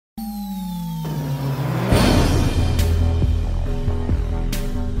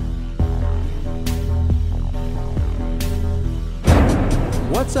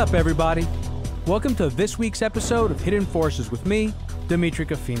What's up, everybody? Welcome to this week's episode of Hidden Forces with me, Demetri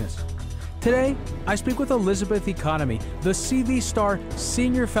Kofinas. Today, I speak with Elizabeth Economy, the CV Starr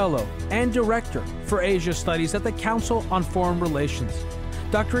Senior Fellow and Director for Asia Studies at the Council on Foreign Relations.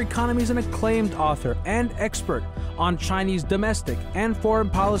 Dr. Economy is an acclaimed author and expert on Chinese domestic and foreign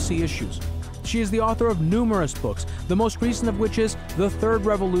policy issues. She is the author of numerous books, the most recent of which is The Third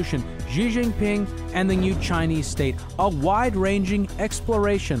Revolution, Xi Jingping and the New Chinese State, a wide-ranging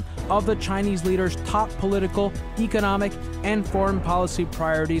exploration of the Chinese leaders' top political, economic, and foreign policy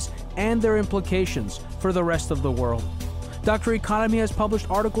priorities and their implications for the rest of the world. Dr. Economy has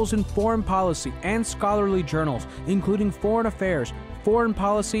published articles in foreign policy and scholarly journals, including Foreign Affairs, Foreign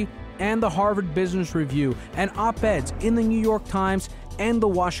Policy, and the Harvard Business Review, and op-eds in the New York Times and the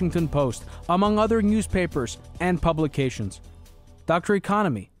Washington Post, among other newspapers and publications. Dr.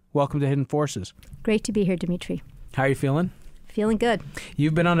 Economy, welcome to Hidden Forces. Great to be here, Demetri. How are you feeling? Feeling good.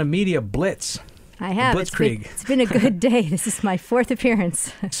 You've been on a media blitz. I have. Blitzkrieg. It's been a good day. This is my fourth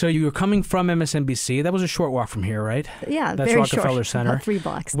appearance. So you were coming from MSNBC. That was a short walk from here, right? Yeah, That's very Rockefeller short. Center. About 3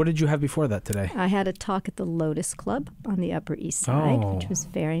 blocks. What did you have before that today? I had a talk at the Lotus Club on the Upper East Side, which was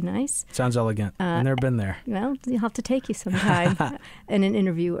very nice. Sounds elegant. I've never been there. Well, you'll have to take you sometime. And an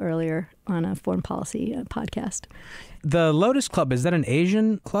interview earlier on a foreign policy podcast. The Lotus Club, is that an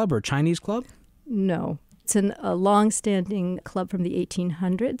Asian club or Chinese club? No. It's a long-standing club from the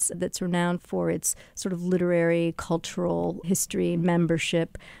 1800s that's renowned for its sort of literary, cultural history,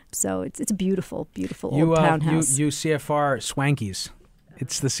 membership. So it's a beautiful, beautiful old townhouse. You CFR swankies.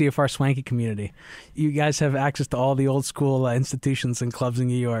 It's the CFR swanky community. You guys have access to all the old school institutions and clubs in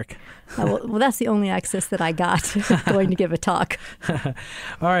New York. Well, that's the only access that I got going to give a talk. All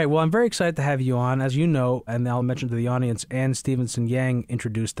right. Well, I'm very excited to have you on. As you know, and I'll mention to the audience, Ann Stevenson Yang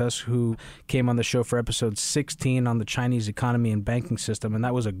introduced us, who came on the show for episode 16 on the Chinese economy and banking system. And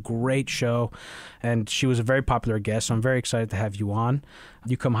that was a great show. And she was a very popular guest. So I'm very excited to have you on.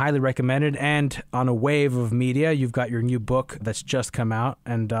 You come highly recommended. And on a wave of media, you've got your new book that's just come out.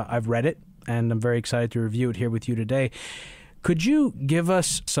 And I've read it. And I'm very excited to review it here with you today. Could you give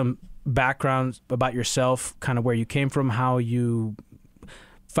us some background about yourself, kind of where you came from, how you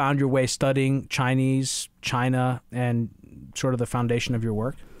found your way studying China, and sort of the foundation of your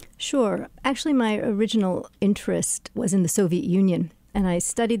work? Sure. Actually, my original interest was in the Soviet Union. And I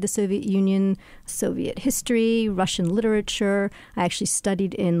studied the Soviet Union, Soviet history, Russian literature. I actually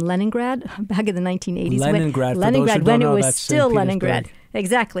studied in Leningrad back in the 1980s. Leningrad, when it was that's still St. Leningrad.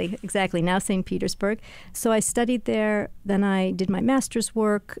 Exactly. Now St. Petersburg. So I studied there. Then I did my master's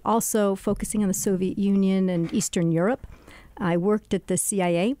work, also focusing on the Soviet Union and Eastern Europe. I worked at the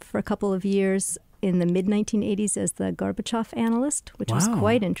CIA for a couple of years in the mid-1980s as the Gorbachev analyst, which was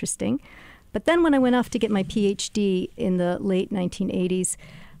quite interesting. But then when I went off to get my PhD in the late 1980s,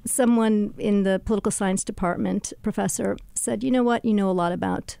 someone in the political science department, professor, said, you know what, you know a lot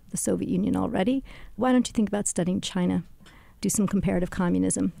about the Soviet Union already. Why don't you think about studying China? Do some comparative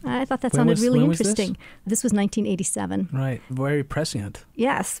communism. I thought that sounded really interesting. This was 1987. Right. Very prescient.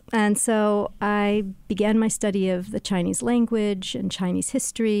 Yes. And so I began my study of the Chinese language and Chinese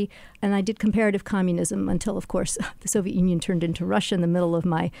history, and I did comparative communism until, of course, the Soviet Union turned into Russia in the middle of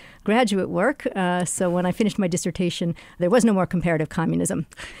my graduate work. So when I finished my dissertation, there was no more comparative communism.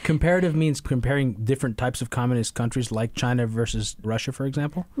 Comparative means comparing different types of communist countries like China versus Russia, for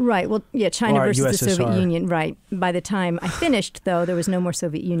example? Right. Well, yeah, China or versus USSR. the Soviet Union. Right. By the time I finished, though, there was no more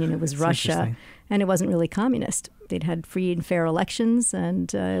Soviet Union. It was Russia, and it wasn't really communist. They'd had free and fair elections,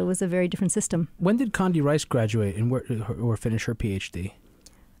 and it was a very different system. When did Condi Rice graduate and or finish her PhD?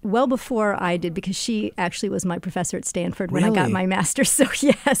 Well before I did, because she actually was my professor at Stanford when I got my master's. So,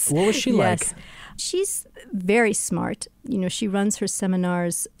 yes. What was she like? She's very smart. You know, she runs her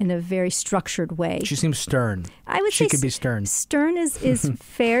seminars in a very structured way. She seems stern. I would say she could be stern. Stern is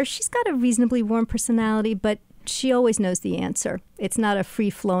fair. She's got a reasonably warm personality, but she always knows the answer. It's not a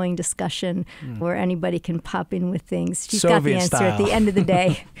free-flowing discussion where anybody can pop in with things. She's Soviet got the answer style. at the end of the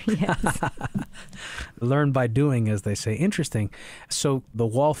day. Yes. Learn by doing, as they say. Interesting. So the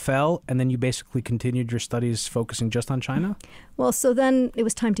wall fell, and then you basically continued your studies focusing just on China? Well, so then it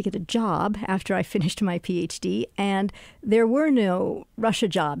was time to get a job after I finished my PhD, and there were no Russia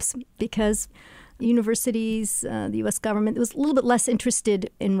jobs because universities, the U.S. government was a little bit less interested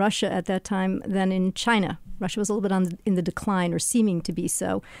in Russia at that time than in China. Russia was a little bit in the decline, or seeming to be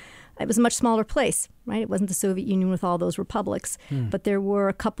so. It was a much smaller place, right? It wasn't the Soviet Union with all those republics, but there were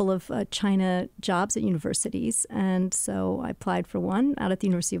a couple of China jobs at universities, and so I applied for one out at the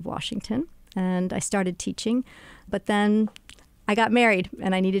University of Washington, and I started teaching. But then I got married,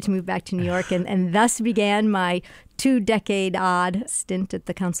 and I needed to move back to New York, and thus began my 2-decade-odd stint at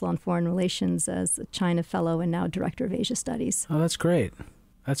the Council on Foreign Relations as a China Fellow and now Director of Asia Studies. Oh, that's great.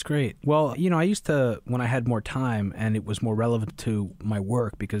 That's great. Well, I used to, when I had more time and it was more relevant to my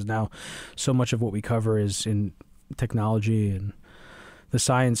work, because now so much of what we cover is in technology and the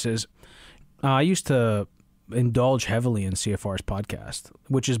sciences, I used to indulge heavily in CFR's podcast,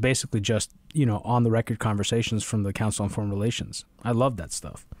 which is basically just, on-the-record conversations from the Council on Foreign Relations. I love that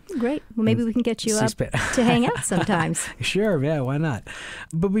stuff. Great. Well, maybe we can get you up to hang out sometimes. Sure. Yeah, why not?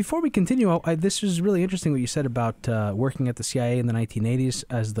 But before we continue, this is really interesting what you said about working at the CIA in the 1980s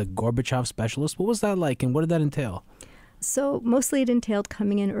as the Gorbachev specialist. What was that like, and what did that entail? So mostly it entailed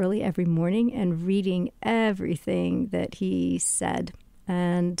coming in early every morning and reading everything that he said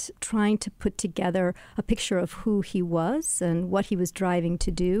and trying to put together a picture of who he was and what he was driving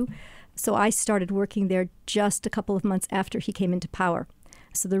to do. So I started working there just a couple of months after he came into power.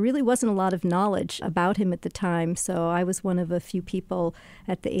 So there really wasn't a lot of knowledge about him at the time. So I was one of a few people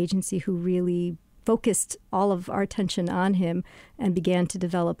at the agency who really focused all of our attention on him and began to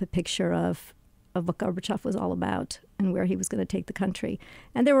develop a picture of what Gorbachev was all about and where he was going to take the country.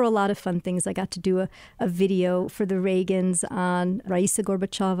 And there were a lot of fun things. I got to do a video for the Reagans on Raisa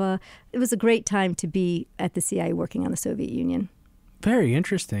Gorbacheva. It was a great time to be at the CIA working on the Soviet Union. Very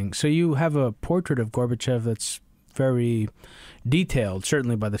interesting. So you have a portrait of Gorbachev that's very detailed,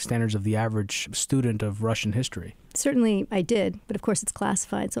 certainly by the standards of the average student of Russian history. Certainly I did, but of course it's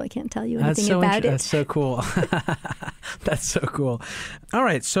classified, so I can't tell you anything about it. That's so cool. That's so cool. All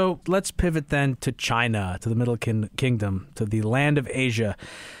right, so let's pivot then to China, to the Middle Kingdom, to the land of Asia.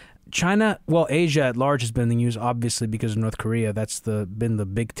 China, well, Asia at large has been in the news, obviously, because of North Korea. That's been the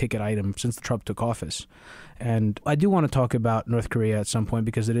big ticket item since Trump took office. And I do want to talk about North Korea at some point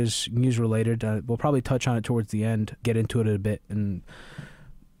because it is news-related. We'll probably touch on it towards the end, get into it a bit. And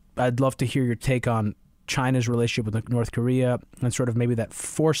I'd love to hear your take on China's relationship with North Korea and sort of maybe that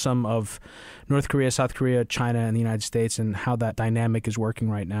foursome of North Korea, South Korea, China, and the United States and how that dynamic is working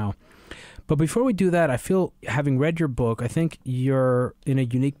right now. But before we do that, I feel, having read your book, I think you're in a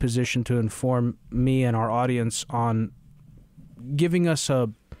unique position to inform me and our audience on giving us a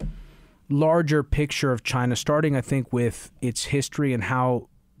larger picture of China, starting, I think, with its history and how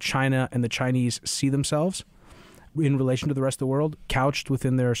China and the Chinese see themselves in relation to the rest of the world, couched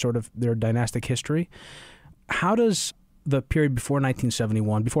within their dynastic history. How does the period before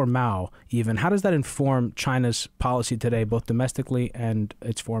 1971, before Mao even, how does that inform China's policy today, both domestically and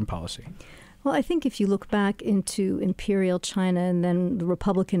its foreign policy? Well, I think if you look back into Imperial China and then the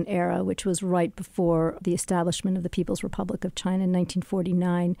Republican era, which was right before the establishment of the People's Republic of China in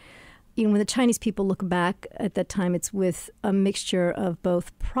 1949, when the Chinese people look back at that time, it's with a mixture of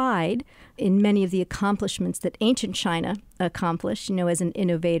both pride in many of the accomplishments that ancient China accomplished, as an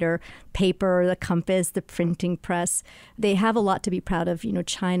innovator, paper, the compass, the printing press. They have a lot to be proud of,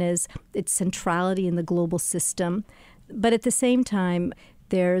 China's, its centrality in the global system. But at the same time,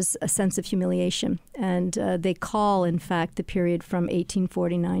 there's a sense of humiliation. And they call, in fact, the period from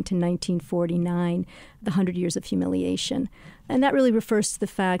 1849 to 1949 the 100 Years of Humiliation. And that really refers to the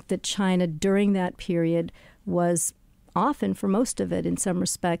fact that China during that period was often, for most of it in some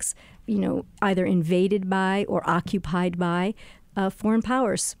respects, either invaded by or occupied by foreign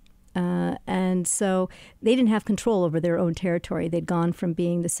powers. And so they didn't have control over their own territory. They'd gone from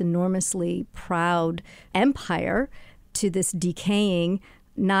being this enormously proud empire to this decaying,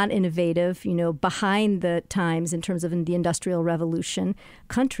 not innovative, behind the times in terms of the Industrial Revolution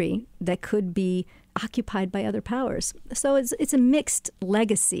country that could be occupied by other powers. So it's a mixed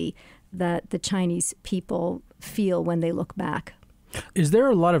legacy that the Chinese people feel when they look back. Is there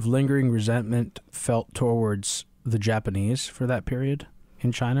a lot of lingering resentment felt towards the Japanese for that period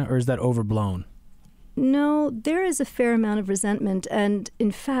in China, or is that overblown? No, there is a fair amount of resentment. And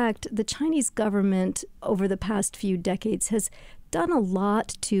in fact, the Chinese government over the past few decades has done a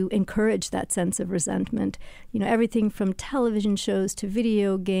lot to encourage that sense of resentment. Everything from television shows to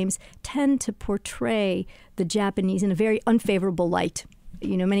video games tend to portray the Japanese in a very unfavorable light.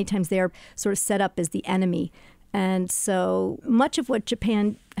 Many times they are sort of set up as the enemy. And so much of what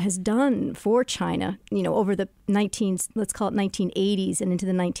Japan has done for China, over the 1980s and into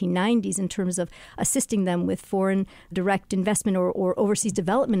the 1990s in terms of assisting them with foreign direct investment or overseas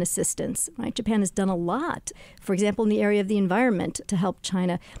development assistance, right? Japan has done a lot, for example, in the area of the environment to help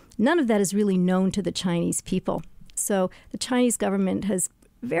China. None of that is really known to the Chinese people. So the Chinese government has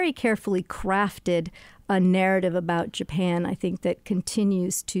very carefully crafted a narrative about Japan, I think, that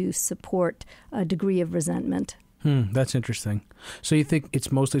continues to support a degree of resentment. That's interesting. So you think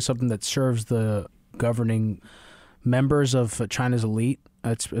it's mostly something that serves the governing members of China's elite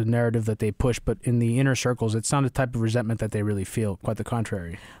It's a narrative that they push, but in the inner circles, it's not a type of resentment that they really feel. Quite the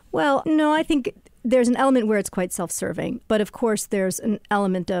contrary. Well, no, I think there's an element where it's quite self-serving. But of course, there's an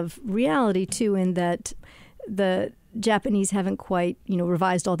element of reality, too, in that the Japanese haven't quite,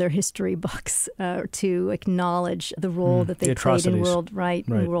 revised all their history books to acknowledge the role that they played in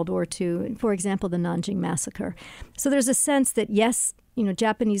World War II. For example, the Nanjing Massacre. So there's a sense that, yes,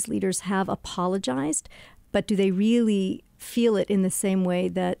 Japanese leaders have apologized, but do they really feel it in the same way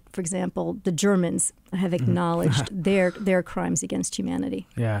that, for example, the Germans have acknowledged their crimes against humanity?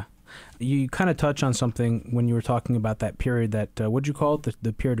 Yeah. You kind of touch on something when you were talking about that period that, what'd you call it,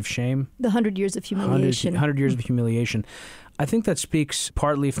 the period of shame? The 100 years of humiliation. 100 years of humiliation. I think that speaks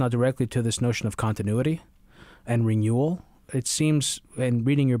partly, if not directly, to this notion of continuity and renewal. It seems, in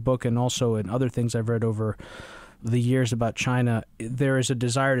reading your book and also in other things I've read over the years about China, there is a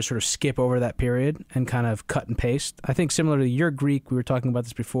desire to sort of skip over that period and kind of cut and paste. I think similarly, you're Greek, we were talking about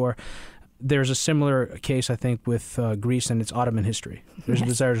this before. There's a similar case, I think, with Greece and its Ottoman history. There's a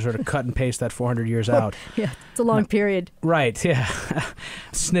desire to sort of cut and paste that 400 years out. Yeah, it's a long period. Right, yeah.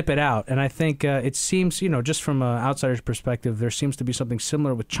 Snip it out. And I think it seems, just from an outsider's perspective, there seems to be something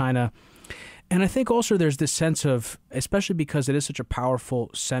similar with China. And I think also there's this sense of, especially because it is such a powerful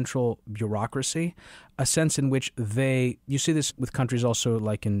central bureaucracy, a sense in which you see this with countries also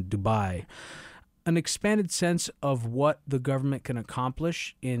like in Dubai, an expanded sense of what the government can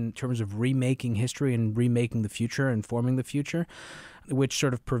accomplish in terms of remaking history and remaking the future and forming the future, which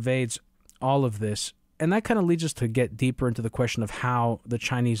sort of pervades all of this. And that kind of leads us to get deeper into the question of how the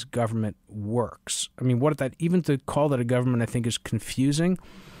Chinese government works. I mean, even to call that a government, I think, is confusing.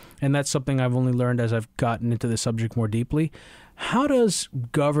 And that's something I've only learned as I've gotten into the subject more deeply. How does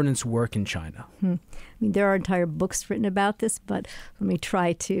governance work in China? I mean, there are entire books written about this, but let me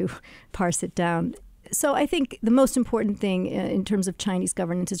try to parse it down. So I think the most important thing in terms of Chinese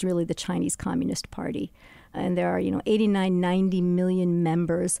governance is really the Chinese Communist Party. And there are, 89, 90 million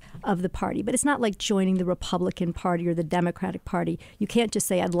members of the party. But it's not like joining the Republican Party or the Democratic Party. You can't just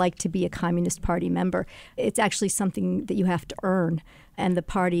say, I'd like to be a Communist Party member. It's actually something that you have to earn. And the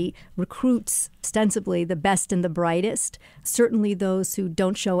party recruits ostensibly the best and the brightest, certainly those who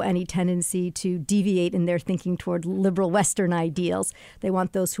don't show any tendency to deviate in their thinking toward liberal Western ideals. They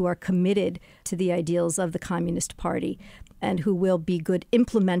want those who are committed to the ideals of the Communist Party and who will be good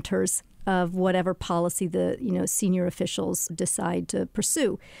implementers of whatever policy the senior officials decide to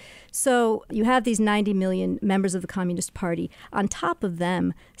pursue. So you have these 90 million members of the Communist Party. On top of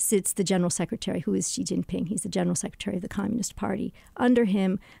them sits the General Secretary, who is Xi Jingping. He's the General Secretary of the Communist Party. Under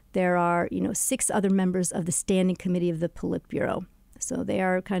him, there are 6 other members of the Standing Committee of the Politburo. So they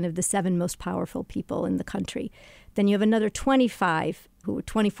are kind of the 7 most powerful people in the country. Then you have another 25,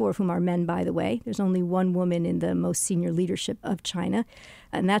 24 of whom are men, by the way. There's only one woman in the most senior leadership of China,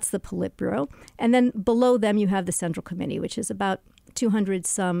 and that's the Politburo. And then below them, you have the Central Committee, which is about 200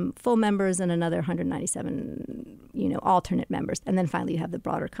 some full members and another 197, alternate members. And then finally, you have the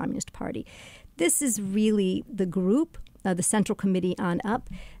broader Communist Party. This is really the group, the Central Committee on up,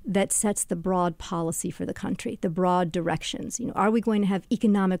 that sets the broad policy for the country, the broad directions. Are we going to have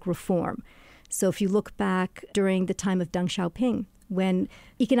economic reform? So if you look back during the time of Deng Xiaoping, when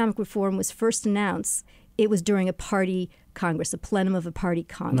economic reform was first announced, it was during a party congress, a plenum of a party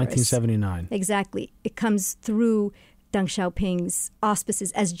congress. 1979. Exactly. It comes through Deng Xiaoping's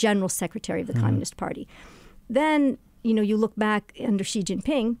auspices as General Secretary of the Communist Party. Then, you look back under Xi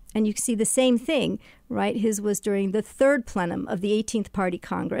Jingping and you see the same thing, right? His was during the third plenum of the 18th Party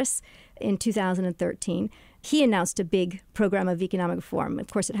Congress in 2013. He announced a big program of economic reform. Of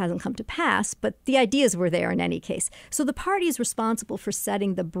course, it hasn't come to pass, but the ideas were there in any case. So the party is responsible for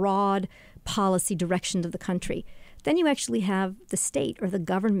setting the broad policy direction of the country. Then you actually have the state or the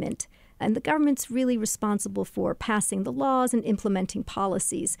government. And the government's really responsible for passing the laws and implementing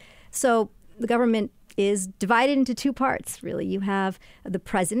policies. So the government is divided into 2 parts, really. You have the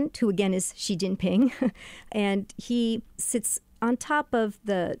president, who again is Xi Jinping, and he sits on top of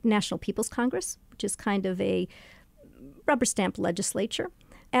the National People's Congress, which is kind of a rubber stamp legislature,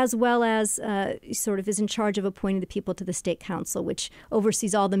 as well as sort of is in charge of appointing the people to the State Council, which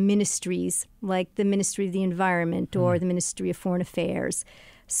oversees all the ministries, like the Ministry of the Environment or the Ministry of Foreign Affairs.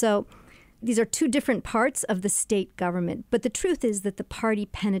 So these are 2 different parts of the state government. But the truth is that the party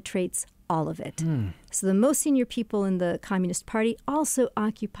penetrates all of it. So the most senior people in the Communist Party also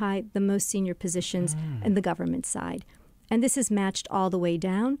occupy the most senior positions in the government side. And this is matched all the way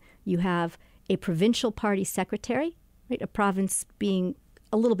down. You have a provincial party secretary, right? A province being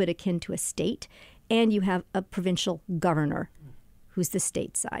a little bit akin to a state. And you have a provincial governor, who's the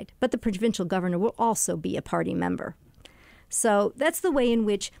state side. But the provincial governor will also be a party member. So that's the way in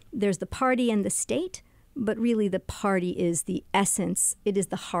which there's the party and the state, but really the party is the essence. It is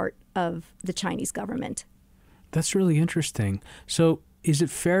the heart of the Chinese government. That's really interesting. So is it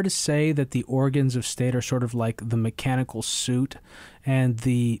fair to say that the organs of state are sort of like the mechanical suit and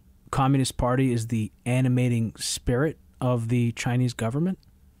the Communist Party is the animating spirit of the Chinese government?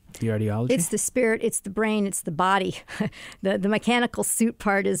 The ideology? It's the spirit, it's the brain, it's the body. The mechanical suit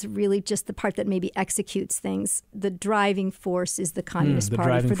part is really just the part that maybe executes things. The driving force is the Communist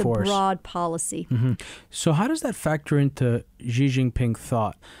Party for the broad policy. Mm-hmm. So how does that factor into Xi Jingping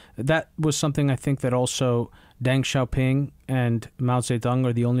thought? That was something I think that also Deng Xiaoping and Mao Zedong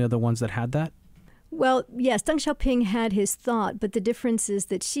are the only other ones that had that? Well, yes, Deng Xiaoping had his thought, but the difference is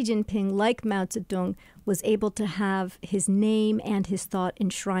that Xi Jinping, like Mao Zedong, was able to have his name and his thought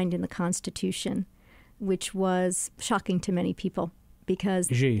enshrined in the Constitution, which was shocking to many people because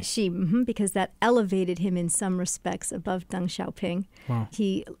because that elevated him in some respects above Deng Xiaoping. Wow.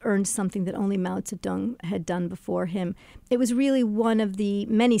 He earned something that only Mao Zedong had done before him. It was really one of the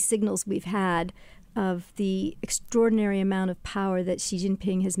many signals we've had of the extraordinary amount of power that Xi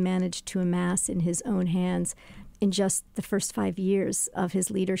Jinping has managed to amass in his own hands in just the first 5 years of his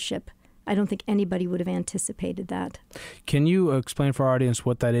leadership. I don't think anybody would have anticipated that. Can you explain for our audience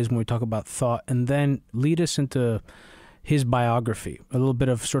what that is when we talk about thought, and then lead us into his biography, a little bit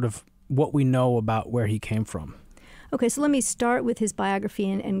of sort of what we know about where he came from? Okay, so let me start with his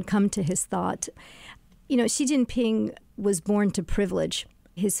biography and come to his thought. You know, Xi Jinping was born to privilege.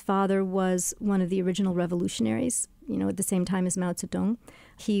 His father was one of the original revolutionaries, at the same time as Mao Zedong.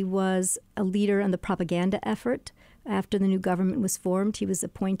 He was a leader in the propaganda effort. After the new government was formed, he was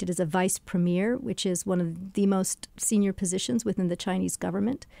appointed as a vice premier, which is one of the most senior positions within the Chinese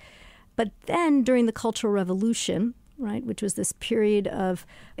government. But then during the Cultural Revolution, right, which was this period of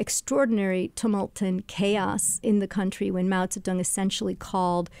extraordinary tumult and chaos in the country when Mao Zedong essentially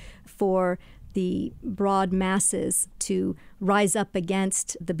called for the broad masses to rise up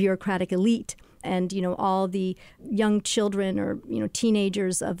against the bureaucratic elite. And, all the young children or,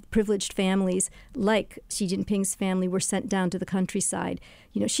 teenagers of privileged families like Xi Jinping's family were sent down to the countryside.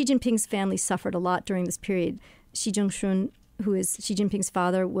 Xi Jinping's family suffered a lot during this period. Xi Jingshun, who is Xi Jinping's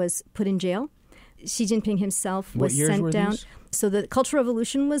father, was put in jail. Xi Jinping himself was sent down. So the Cultural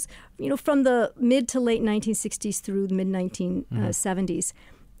Revolution was, from the mid to late 1960s through the mid-1970s.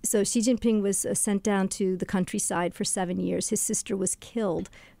 So Xi Jinping was sent down to the countryside for 7 years. His sister was killed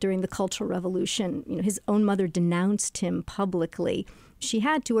during the Cultural Revolution. His own mother denounced him publicly. She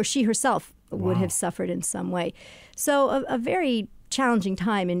had to, or she herself would have suffered in some way. So a very challenging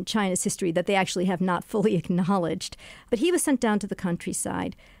time in China's history that they actually have not fully acknowledged. But he was sent down to the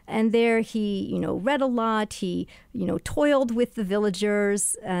countryside, and there he, read a lot. He, toiled with the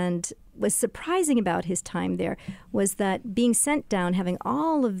villagers, and was surprising about his time there was that being sent down, having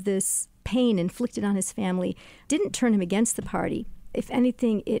all of this pain inflicted on his family, didn't turn him against the party. If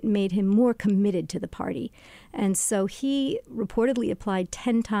anything, it made him more committed to the party. And so he reportedly applied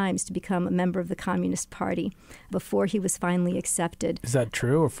 10 times to become a member of the Communist Party before he was finally accepted. Is that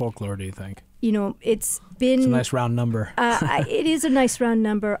true or folklore, do you think? It's been... It's a nice round number. It is a nice round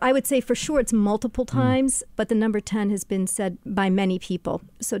number. I would say for sure it's multiple times, but the number 10 has been said by many people.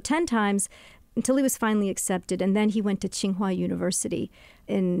 So 10 times until he was finally accepted. And then he went to Tsinghua University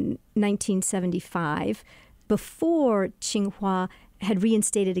in 1975. Before Tsinghua had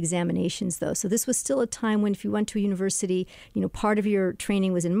reinstated examinations, though. So this was still a time when if you went to a university, part of your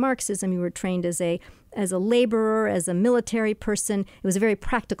training was in Marxism. You were trained as a laborer, as a military person. It was a very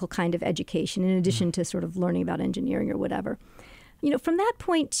practical kind of education in addition to sort of learning about engineering or whatever. From that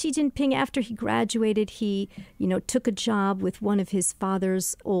point, Xi Jinping, after he graduated, he, took a job with one of his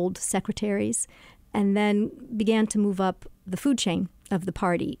father's old secretaries and then began to move up the food chain of the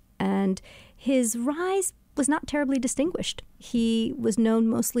party. And his rise was not terribly distinguished. He was known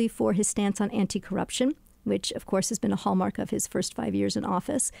mostly for his stance on anti-corruption, which, of course, has been a hallmark of his first 5 years in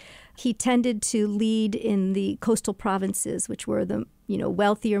office. He tended to lead in the coastal provinces, which were the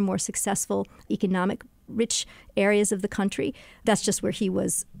wealthier, more successful, economic, rich areas of the country. That's just where he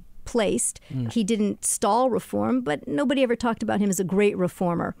was placed. He didn't stall reform, but nobody ever talked about him as a great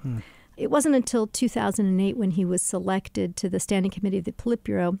reformer. It wasn't until 2008 when he was selected to the Standing Committee of the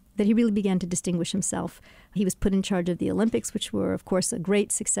Politburo that he really began to distinguish himself. He was put in charge of the Olympics, which were, of course, a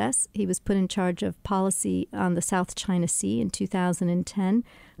great success. He was put in charge of policy on the South China Sea in 2010,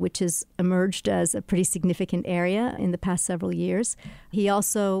 which has emerged as a pretty significant area in the past several years. He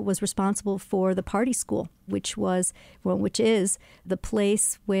also was responsible for the party school, which is the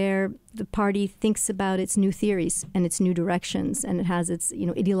place where the party thinks about its new theories and its new directions, and it has its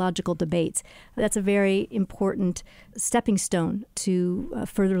ideological debates. That's a very important stepping stone to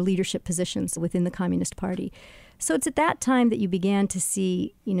further leadership positions within the Communist Party. So it's at that time that you began to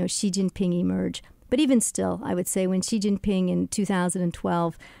see Xi Jinping emerge. But even still, I would say when Xi Jinping in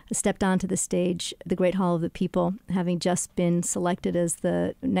 2012 stepped onto the stage, the Great Hall of the People, having just been selected as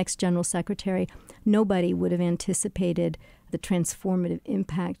the next general secretary, nobody would have anticipated the transformative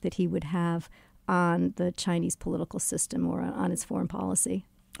impact that he would have on the Chinese political system or on its foreign policy.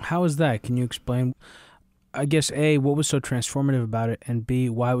 How is that? Can you explain? I guess, A, what was so transformative about it, and B,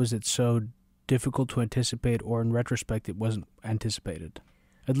 why was it so difficult to anticipate, or in retrospect, it wasn't anticipated?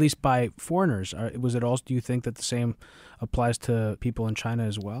 At least by foreigners. Was it also, do you think that the same applies to people in China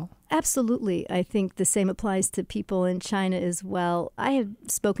as well? Absolutely. I think the same applies to people in China as well. I have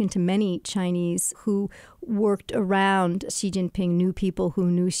spoken to many Chinese who worked around Xi Jinping, knew people who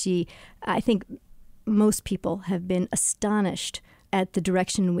knew Xi. I think most people have been astonished at the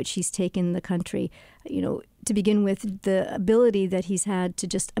direction in which he's taken the country. To begin with, the ability that he's had to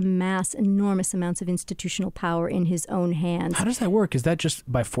just amass enormous amounts of institutional power in his own hands. How does that work? Is that just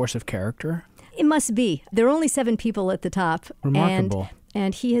by force of character? It must be. There are only 7 people at the top. Remarkable.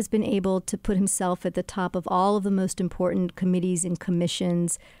 And he has been able to put himself at the top of all of the most important committees and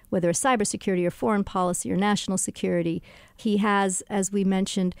commissions, whether it's cybersecurity or foreign policy or national security. He has, as we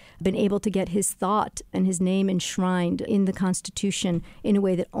mentioned, been able to get his thought and his name enshrined in the Constitution in a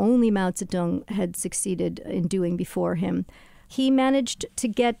way that only Mao Zedong had succeeded in doing before him. He managed to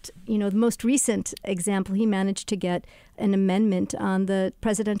get, the most recent example, he managed to get an amendment on the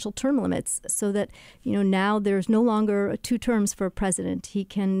presidential term limits so that, now there's no longer 2 terms for a president. He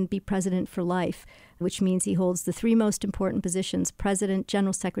can be president for life, which means he holds the 3 most important positions, president,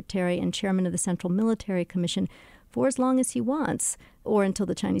 general secretary, and chairman of the Central Military Commission, for as long as he wants, or until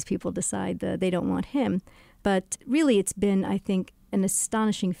the Chinese people decide that they don't want him. But really, it's been, I think, an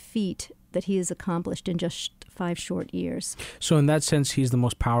astonishing feat that he has accomplished in just 5 short years. So in that sense, he's the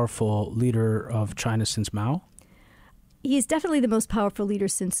most powerful leader of China since Mao? He's definitely the most powerful leader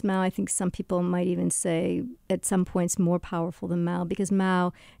since Mao. I think some people might even say at some points more powerful than Mao, because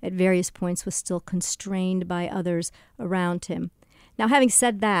Mao at various points was still constrained by others around him. Now, having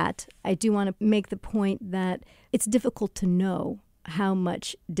said that, I do want to make the point that it's difficult to know how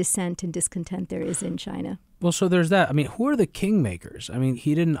much dissent and discontent there is in China. Well, so there's that. I mean, who are the kingmakers? I mean,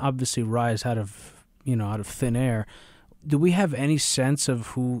 he didn't obviously rise out of thin air. Do we have any sense of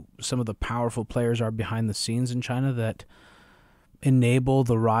who some of the powerful players are behind the scenes in China that enable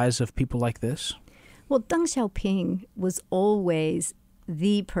the rise of people like this? Well, Deng Xiaoping was always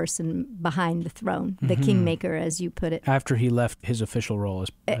the person behind the throne, the kingmaker, as you put it. After he left his official role as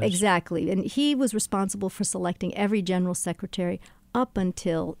Exactly. And he was responsible for selecting every general secretary up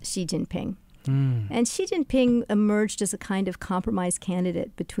until Xi Jinping. And Xi Jinping emerged as a kind of compromise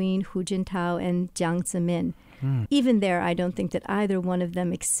candidate between Hu Jintao and Jiang Zemin. Even there, I don't think that either one of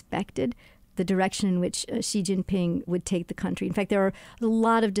them expected the direction in which Xi Jinping would take the country. In fact, there are a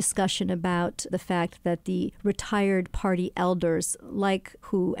lot of discussion about the fact that the retired party elders like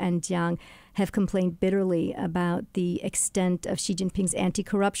Hu and Jiang have complained bitterly about the extent of Xi Jinping's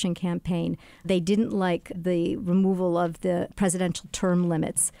anti-corruption campaign. They didn't like the removal of the presidential term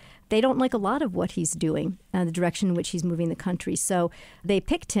limits. They don't like a lot of what he's doing, the direction in which he's moving the country. So they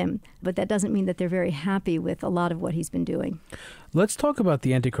picked him, but that doesn't mean that they're very happy with a lot of what he's been doing. Let's talk about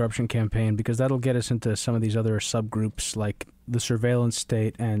the anti-corruption campaign, because that'll get us into some of these other subgroups like the surveillance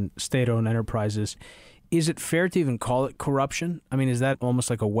state and state-owned enterprises. Is it fair to even call it corruption? I mean, is that almost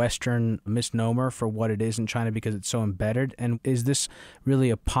like a Western misnomer for what it is in China because it's so embedded? And is this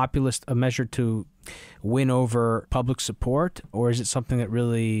really a measure to win over public support, or is it something that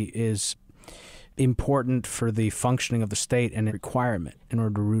really is important for the functioning of the state and a requirement in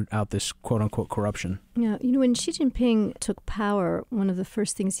order to root out this quote-unquote corruption? Yeah, when Xi Jinping took power, one of the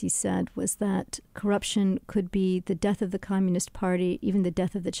first things he said was that corruption could be the death of the Communist Party, even the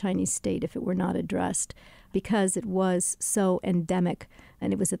death of the Chinese state if it were not addressed, because it was so endemic.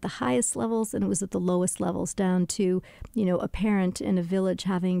 And it was at the highest levels and it was at the lowest levels, down to, a parent in a village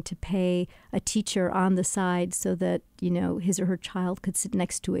having to pay a teacher on the side so that, his or her child could sit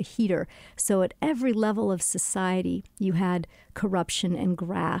next to a heater. So at every level of society, you had corruption and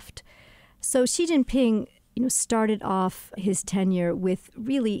graft. So Xi Jinping started off his tenure with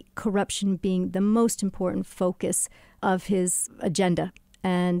really corruption being the most important focus of his agenda.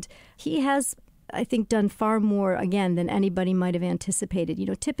 And he has, I think, done far more, again, than anybody might have anticipated.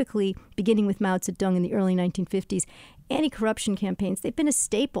 Typically, beginning with Mao Zedong in the early 1950s, anti-corruption campaigns, they've been a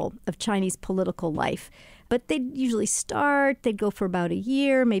staple of Chinese political life. But they'd usually start, they'd go for about a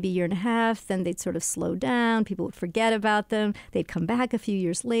year, maybe a year and a half, then they'd sort of slow down, people would forget about them, they'd come back a few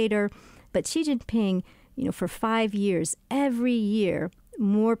years later. But Xi Jinping, for 5 years, every year,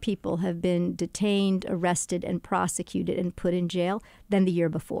 more people have been detained, arrested, and prosecuted and put in jail than the year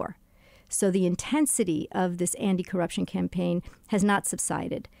before. So the intensity of this anti-corruption campaign has not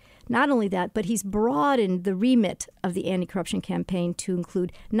subsided. Not only that, but he's broadened the remit of the anti-corruption campaign to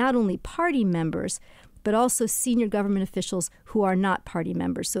include not only party members, but also senior government officials who are not party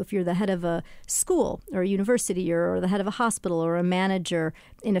members. So if you're the head of a school or a university or the head of a hospital or a manager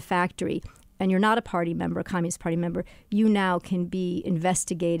in a factory, and you're not a party member, a Communist Party member, you now can be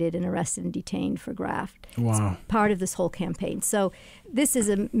investigated and arrested and detained for graft. Wow. It's part of this whole campaign. So this is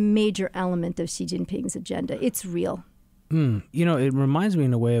a major element of Xi Jinping's agenda. It's real. It reminds me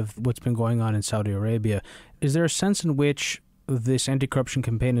in a way of what's been going on in Saudi Arabia. Is there a sense in which this anti-corruption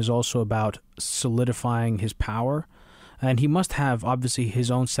campaign is also about solidifying his power? And he must have, obviously,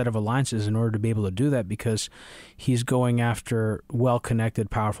 his own set of alliances in order to be able to do that, because he's going after well-connected,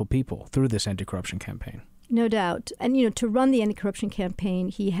 powerful people through this anti-corruption campaign. No doubt. And, to run the anti-corruption campaign,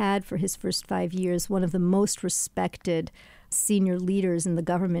 he had, for his first 5 years, one of the most respected senior leaders in the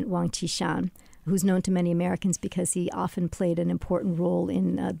government, Wang Qishan, who's known to many Americans because he often played an important role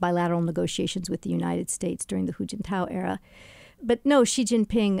in bilateral negotiations with the United States during the Hu Jintao era. But no, Xi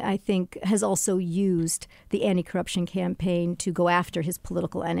Jinping, I think, has also used the anti-corruption campaign to go after his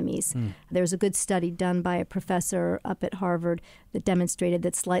political enemies. There's a good study done by a professor up at Harvard that demonstrated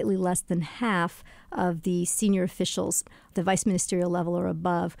that slightly less than half of the senior officials, the vice ministerial level or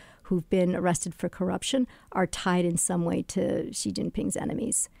above, who've been arrested for corruption are tied in some way to Xi Jinping's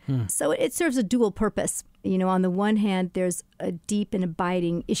enemies. So it serves a dual purpose. On the one hand, there's a deep and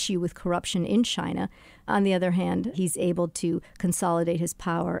abiding issue with corruption in China. On the other hand, he's able to consolidate his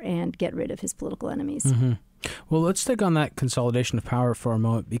power and get rid of his political enemies. Mm-hmm. Well, let's take on that consolidation of power for a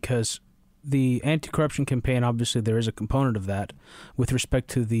moment, because the anti-corruption campaign, obviously there is a component of that with respect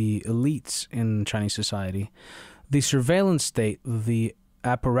to the elites in Chinese society. The surveillance state, the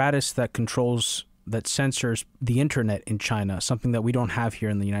apparatus that censors the internet in China, something that we don't have here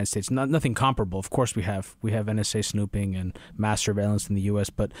in the United States. Nothing comparable. Of course we have NSA snooping and mass surveillance in the U.S.,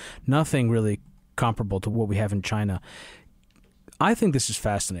 but nothing really comparable to what we have in China. I think this is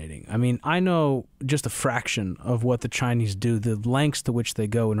fascinating. I mean, I know just a fraction of what the Chinese do, the lengths to which they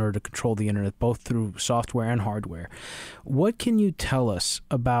go in order to control the internet, both through software and hardware. What can you tell us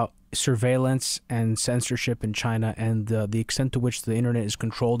about surveillance and censorship in China and the extent to which the internet is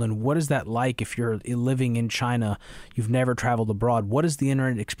controlled, and what is that like if you're living in China, you've never traveled abroad? What is the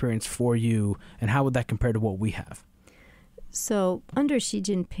internet experience for you, and how would that compare to what we have? So under Xi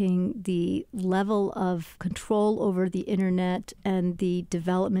Jinping, the level of control over the internet and the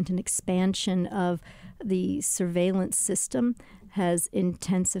development and expansion of the surveillance system has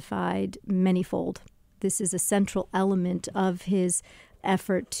intensified manyfold. This is a central element of his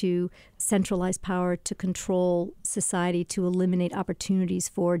effort to centralize power, to control society, to eliminate opportunities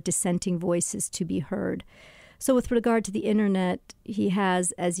for dissenting voices to be heard. So with regard to the internet, he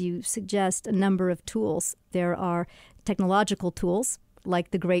has, as you suggest, a number of tools. There are technological tools like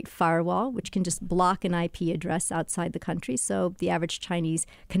the Great Firewall, which can just block an IP address outside the country, so the average Chinese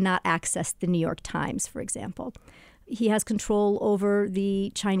cannot access the New York Times, for example. He has control over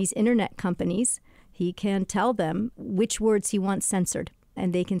the Chinese internet companies. He can tell them which words he wants censored,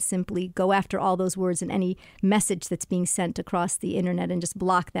 and they can simply go after all those words in any message that's being sent across the internet and just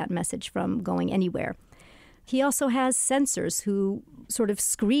block that message from going anywhere. He also has censors who sort of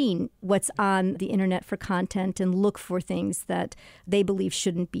screen what's on the internet for content and look for things that they believe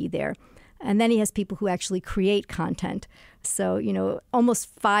shouldn't be there. And then he has people who actually create content. So, almost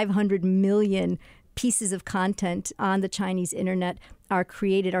 500 million pieces of content on the Chinese internet are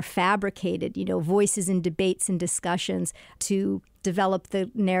fabricated, voices in debates and discussions to develop the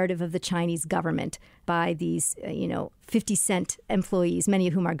narrative of the Chinese government by these, 50-cent employees, many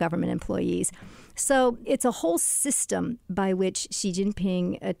of whom are government employees. So it's a whole system by which Xi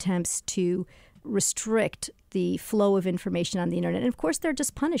Jinping attempts to restrict the flow of information on the internet. And of course, they're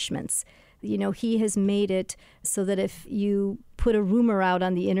just punishments. He has made it so that if you put a rumor out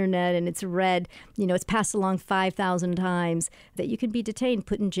on the internet and it's read, it's passed along 5,000 times, that you can be detained,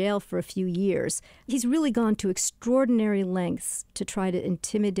 put in jail for a few years. He's really gone to extraordinary lengths to try to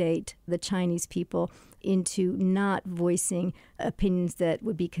intimidate the Chinese people into not voicing opinions that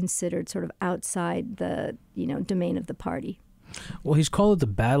would be considered sort of outside the, domain of the party. Well, he's called it the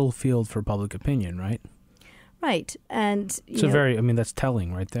battlefield for public opinion, right? Right. And that's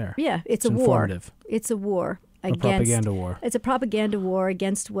telling right there. Yeah, it's a informative. War. It's a war. A propaganda war. It's a propaganda war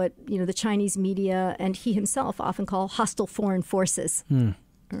against what, the Chinese media and he himself often call hostile foreign forces.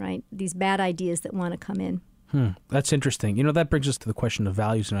 Right? These bad ideas that want to come in. That's interesting. That brings us to the question of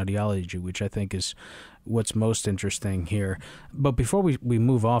values and ideology, which I think is what's most interesting here. But before we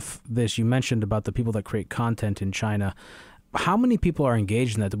move off this, you mentioned about the people that create content in China. How many people are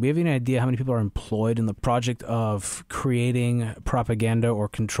engaged in that? Do we have any idea how many people are employed in the project of creating propaganda or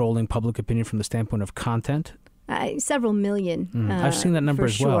controlling public opinion from the standpoint of content? Several million. I've seen that number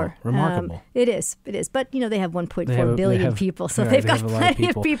as well. Remarkable. It is. But, they have 1.4 billion people, so they've got plenty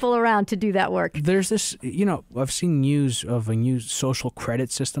of people around to do that work. There's this, I've seen news of a new social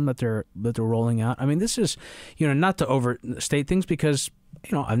credit system that they're rolling out. I mean, this is, not to overstate things because,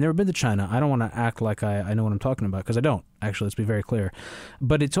 I've never been to China. I don't want to act like I know what I'm talking about because I don't. Actually, let's be very clear.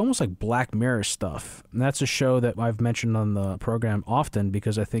 But it's almost like Black Mirror stuff. And that's a show that I've mentioned on the program often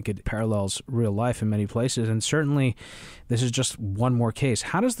because I think it parallels real life in many places. And certainly, this is just one more case.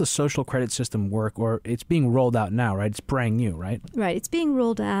 How does the social credit system work? Or it's being rolled out now, right? It's brand new, right? Right. It's being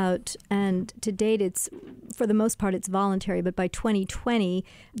rolled out. And to date, for the most part, it's voluntary. But by 2020,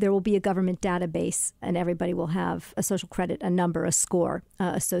 there will be a government database and everybody will have a social credit, a number, a score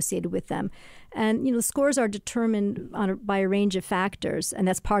associated with them. And, the scores are determined by a range of factors. And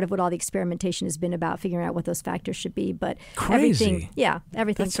that's part of what all the experimentation has been about, figuring out what those factors should be. But crazy.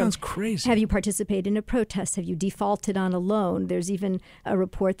 Everything. That sounds crazy. Have you participated in a protest? Have you defaulted on a loan? There's even a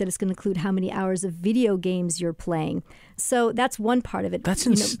report that is going to include how many hours of video games you're playing. So that's one part of it. That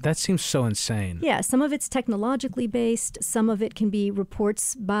seems so insane. Yeah, some of it's technologically based. Some of it can be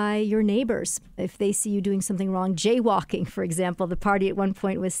reports by your neighbors. If they see you doing something wrong, jaywalking, for example. The party at one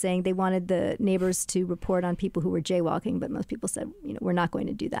point was saying they wanted the neighbors to report on people who were jaywalking, but most people said, we're not going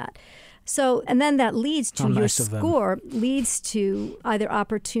to do that. So, and then that leads to your score, leads to either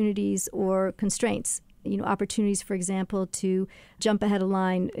opportunities or constraints. Opportunities, for example, to jump ahead of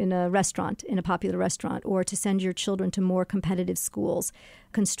line in a restaurant, in a popular restaurant, or to send your children to more competitive schools.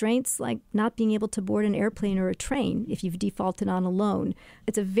 Constraints like not being able to board an airplane or a train if you've defaulted on a loan.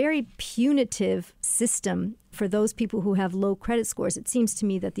 It's a very punitive system for those people who have low credit scores. It seems to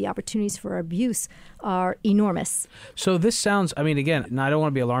me that the opportunities for abuse are enormous. So this sounds, again, and I don't want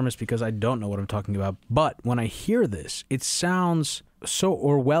to be alarmist because I don't know what I'm talking about, but when I hear this, it sounds so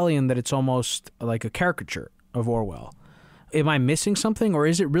Orwellian that it's almost like a caricature of Orwell. Am I missing something, or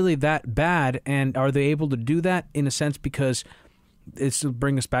is it really that bad? And are they able to do that in a sense because it's to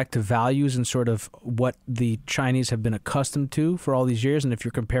bring us back to values and sort of what the Chinese have been accustomed to for all these years? And if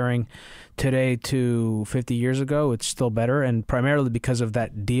you're comparing today to 50 years ago, it's still better, and primarily because of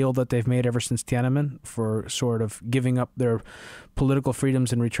that deal that they've made ever since Tiananmen for sort of giving up their political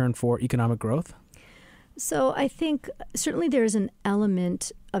freedoms in return for economic growth? So I think certainly there's an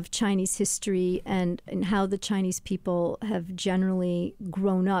element of Chinese history and how the Chinese people have generally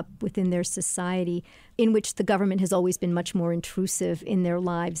grown up within their society in which the government has always been much more intrusive in their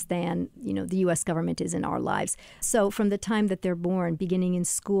lives than, the U.S. government is in our lives. So from the time that they're born, beginning in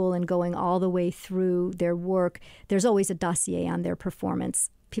school and going all the way through their work, there's always a dossier on their performance.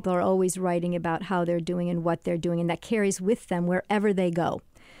 People are always writing about how they're doing and what they're doing, and that carries with them wherever they go.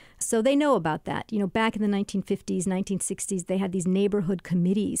 So they know about that. Back in the 1950s, 1960s, they had these neighborhood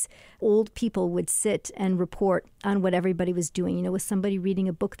committees. Old people would sit and report on what everybody was doing. Was somebody reading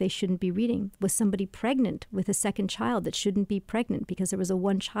a book they shouldn't be reading? Was somebody pregnant with a second child that shouldn't be pregnant because there was a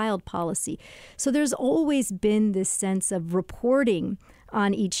one-child policy? So there's always been this sense of reporting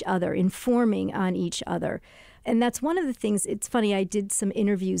on each other, informing on each other. And that's one of the things. It's funny, I did some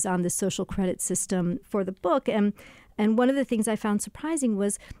interviews on the social credit system for the book, and one of the things I found surprising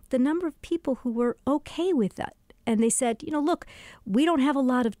was the number of people who were okay with that. And they said, look, we don't have a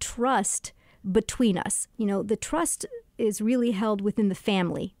lot of trust between us. The trust is really held within the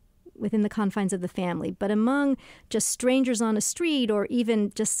family, within the confines of the family. But among just strangers on a street or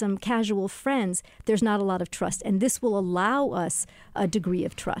even just some casual friends, there's not a lot of trust. And this will allow us a degree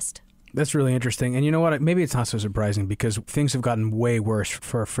of trust. That's really interesting. And you know what? Maybe it's not so surprising because things have gotten way worse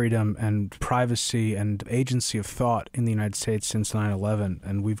for freedom and privacy and agency of thought in the United States since 9/11,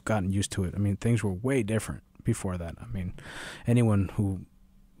 and we've gotten used to it. I mean, things were way different before that. I mean, anyone who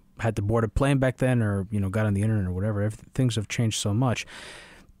had to board a plane back then or, got on the internet or whatever, things have changed so much.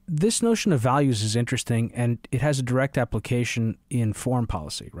 This notion of values is interesting, and it has a direct application in foreign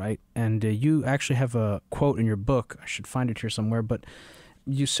policy, right? And you actually have a quote in your book. I should find it here somewhere, but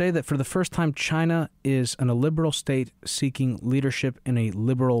you say that for the first time, China is a liberal state seeking leadership in a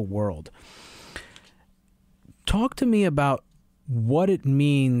liberal world. Talk to me about what it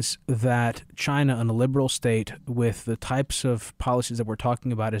means that China, a liberal state with the types of policies that we're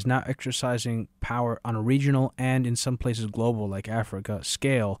talking about, is now exercising power on a regional and in some places global, like Africa,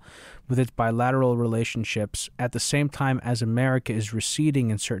 scale with its bilateral relationships at the same time as America is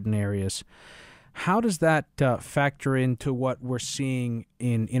receding in certain areas. How does that factor into what we're seeing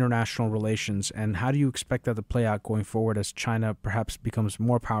in international relations, and how do you expect that to play out going forward as China perhaps becomes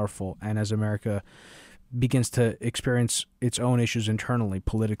more powerful and as America begins to experience its own issues internally,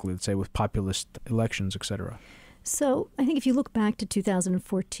 politically, let's say with populist elections, et cetera? So I think if you look back to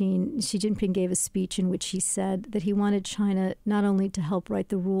 2014, Xi Jinping gave a speech in which he said that he wanted China not only to help write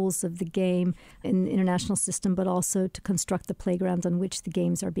the rules of the game in the international system, but also to construct the playgrounds on which the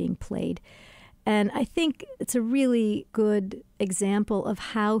games are being played. And I think it's a really good example of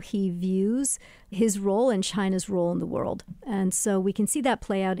how he views his role and China's role in the world. And so we can see that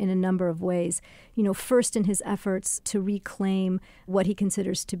play out in a number of ways. First in his efforts to reclaim what he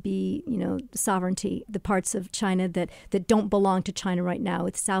considers to be, sovereignty, the parts of China that don't belong to China right now,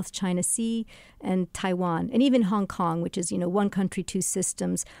 with South China Sea and Taiwan, and even Hong Kong, which is, one country, two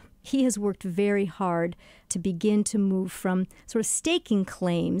systems. He has worked very hard to begin to move from sort of staking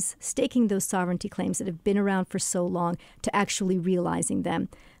those sovereignty claims that have been around for so long, to actually realizing them.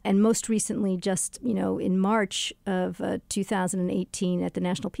 And most recently, just, in March of 2018 at the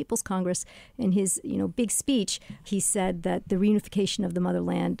National People's Congress, in his, big speech, he said that the reunification of the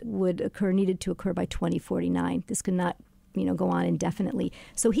motherland needed to occur by 2049. This could not go on indefinitely.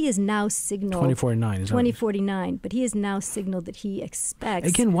 So he has now signaled 2049. 2049, but he has now signaled that he expects.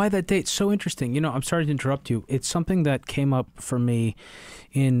 Again, why that date? So interesting. I'm sorry to interrupt you. It's something that came up for me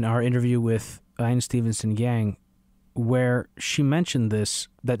in our interview with Ayn Stevenson Yang, where she mentioned this,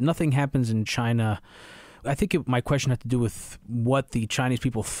 that nothing happens in China. I think my question had to do with what the Chinese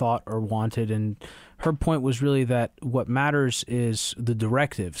people thought or wanted, and her point was really that what matters is the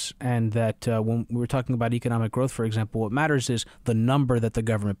directives, and that when we were talking about economic growth, for example, what matters is the number that the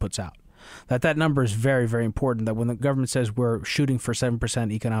government puts out. That number is very, very important, that when the government says we're shooting for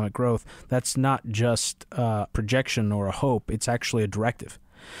 7% economic growth, that's not just a projection or a hope, it's actually a directive.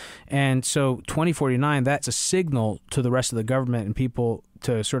 And so 2049, that's a signal to the rest of the government and people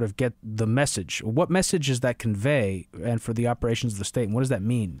to sort of get the message. What message does that convey, and for the operations of the state? And what does that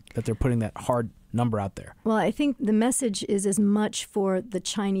mean, that they're putting that hard number out there? Well, I think the message is as much for the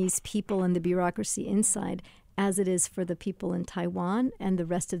Chinese people and the bureaucracy inside as it is for the people in Taiwan and the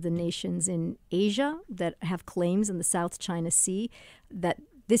rest of the nations in Asia that have claims in the South China Sea, that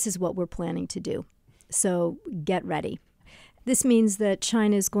this is what we're planning to do. So get ready. This means that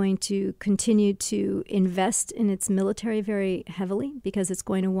China is going to continue to invest in its military very heavily because it's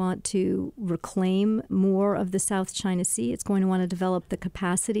going to want to reclaim more of the South China Sea. It's going to want to develop the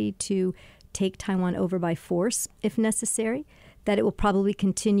capacity to take Taiwan over by force if necessary, that it will probably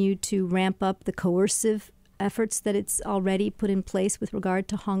continue to ramp up the coercive efforts that it's already put in place with regard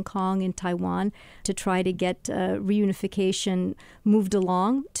to Hong Kong and Taiwan to try to get reunification moved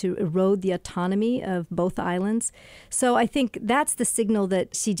along, to erode the autonomy of both islands. So I think that's the signal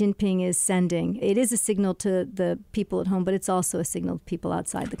that Xi Jinping is sending. It is a signal to the people at home, but it's also a signal to people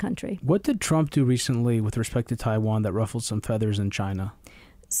outside the country. What did Trump do recently with respect to Taiwan that ruffled some feathers in China?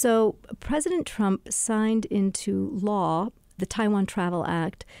 So President Trump signed into law the Taiwan Travel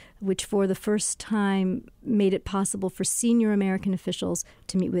Act, which for the first time made it possible for senior American officials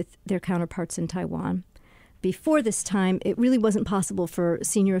to meet with their counterparts in Taiwan. Before this time, it really wasn't possible for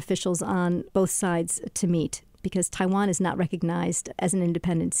senior officials on both sides to meet because Taiwan is not recognized as an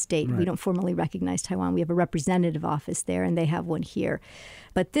independent state. Right. We don't formally recognize Taiwan. We have a representative office there, and they have one here.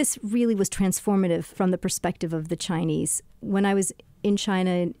 But this really was transformative from the perspective of the Chinese. When I was in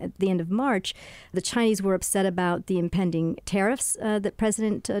China at the end of March, the Chinese were upset about the impending tariffs that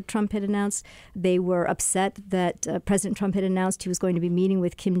President Trump had announced. They were upset that President Trump had announced he was going to be meeting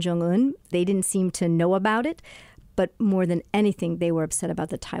with Kim Jong-un. They didn't seem to know about it. But more than anything, they were upset about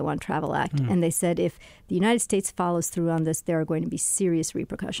the Taiwan Travel Act. And they said if the United States follows through on this, there are going to be serious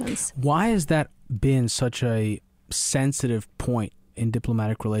repercussions. Why has that been such a sensitive point in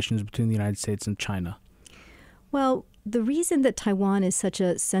diplomatic relations between the United States and China? Well, the reason that Taiwan is such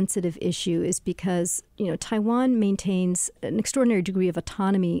a sensitive issue is because, Taiwan maintains an extraordinary degree of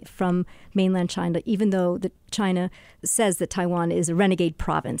autonomy from mainland China, even though China says that Taiwan is a renegade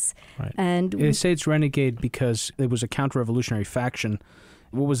province. Right. And they say it's renegade because it was a counter-revolutionary faction.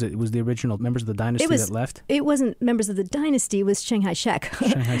 What was it? It was the original members of the dynasty that left? It wasn't members of the dynasty. It was Chiang Kai-shek.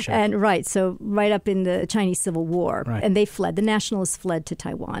 So right up in the Chinese Civil War. Right. And they fled. The nationalists fled to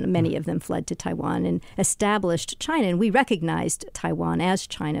Taiwan. Many of them fled to Taiwan and established China. And we recognized Taiwan as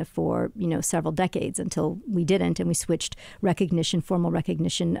China for, several decades until we didn't. And we switched formal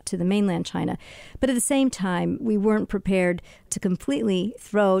recognition to the mainland China. But at the same time, we weren't prepared to completely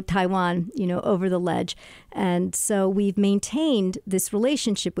throw Taiwan, over the ledge. And so we've maintained this relationship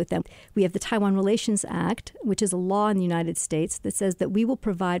with them. We have the Taiwan Relations Act, which is a law in the United States that says that we will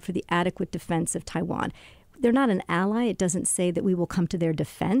provide for the adequate defense of Taiwan. They're not an ally. It doesn't say that we will come to their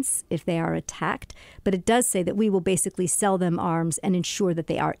defense if they are attacked, but it does say that we will basically sell them arms and ensure that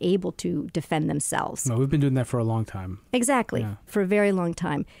they are able to defend themselves. No, we've been doing that for a long time. Exactly, yeah. For a very long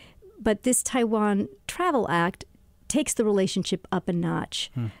time. But this Taiwan Travel Act takes the relationship up a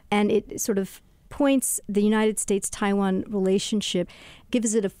notch, and it sort of points the United States-Taiwan relationship,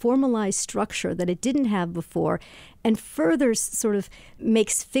 gives it a formalized structure that it didn't have before, and further sort of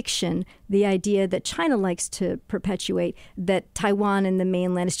makes fiction the idea that China likes to perpetuate, that Taiwan and the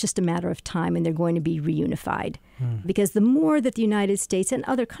mainland is just a matter of time and they're going to be reunified. Because the more that the United States and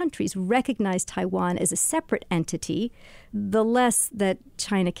other countries recognize Taiwan as a separate entity, the less that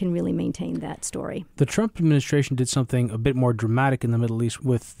China can really maintain that story. The Trump administration did something a bit more dramatic in the Middle East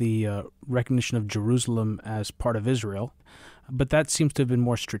with the recognition of Jerusalem as part of Israel, but that seems to have been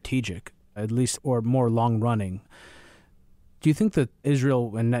more strategic, at least, or more long-running. Do you think that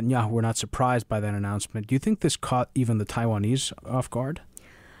Israel and Netanyahu were not surprised by that announcement? Do you think this caught even the Taiwanese off guard?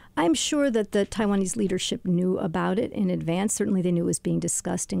 I'm sure that the Taiwanese leadership knew about it in advance. Certainly they knew it was being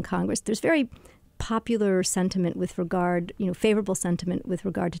discussed in Congress. There's very popular sentiment with regard, favorable sentiment with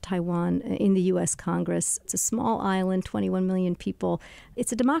regard to Taiwan in the U.S. Congress. It's a small island, 21 million people.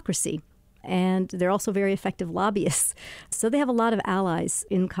 It's a democracy. And they're also very effective lobbyists. So they have a lot of allies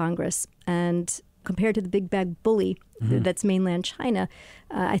in Congress. And compared to the big bad bully that's mainland China,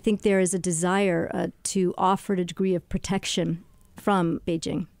 I think there is a desire to offer a degree of protection from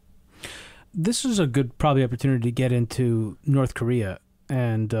Beijing. This is a good probably opportunity to get into North Korea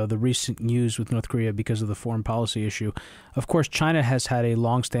and the recent news with North Korea because of the foreign policy issue. Of course, China has had a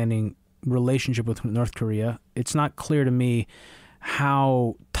longstanding relationship with North Korea. It's not clear to me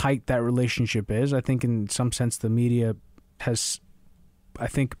how tight that relationship is. I think in some sense the media has,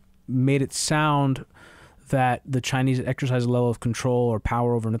 made it sound that the Chinese exercise a level of control or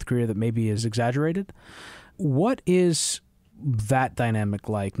power over North Korea that maybe is exaggerated. What is that dynamic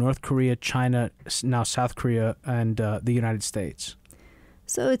like? North Korea, China, now South Korea, and the United States?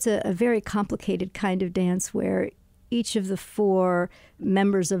 So it's a very complicated kind of dance where each of the four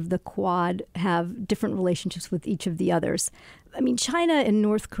members of the Quad have different relationships with each of the others. I mean, China and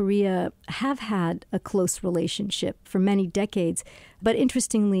North Korea have had a close relationship for many decades. But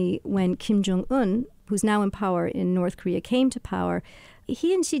interestingly, when Kim Jong-un, who's now in power in North Korea, came to power,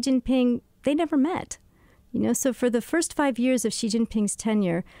 he and Xi Jinping, they never met. So for the first 5 years of Xi Jinping's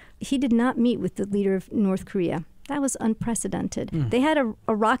tenure, he did not meet with the leader of North Korea. That was unprecedented. They had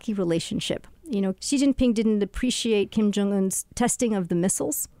a rocky relationship. Xi Jinping didn't appreciate Kim Jong-un's testing of the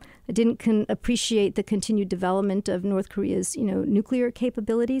missiles. Didn't appreciate the continued development of North Korea's, nuclear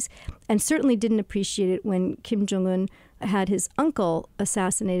capabilities, and certainly didn't appreciate it when Kim Jong-un had his uncle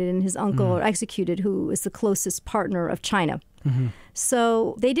assassinated and his uncle executed, who is the closest partner of China.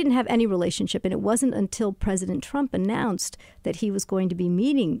 So they didn't have any relationship, and it wasn't until President Trump announced that he was going to be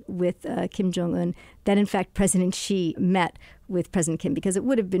meeting with Kim Jong-un that, in fact, President Xi met with President Kim, because it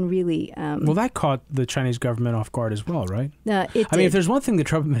would have been really... well, that caught the Chinese government off guard as well, right? It mean, if there's one thing the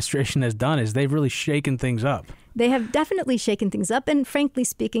Trump administration has done is they've really shaken things up. They have definitely shaken things up. And frankly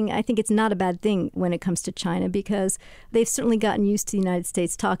speaking, I think it's not a bad thing when it comes to China, because they've certainly gotten used to the United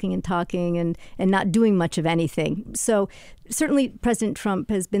States talking and not doing much of anything. So certainly President Trump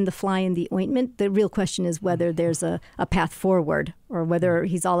has been the fly in the ointment. The real question is whether there's a path forward or whether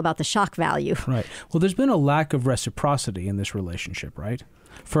he's all about the shock value. Right. Well, there's been a lack of reciprocity in this relationship, right?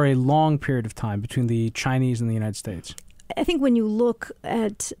 For a long period of time between the Chinese and the United States. I think when you look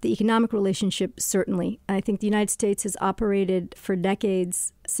at the economic relationship, certainly. I think the United States has operated for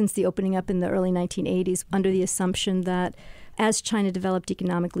decades since the opening up in the early 1980s under the assumption that as China developed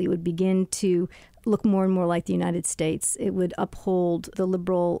economically, it would begin to look more and more like the United States. It would uphold the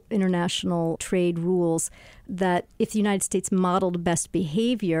liberal international trade rules that if the United States modeled best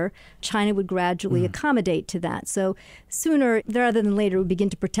behavior, China would gradually accommodate to that. So sooner rather than later, it would begin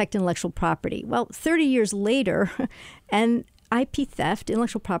to protect intellectual property. Well, 30 years later, and IP theft,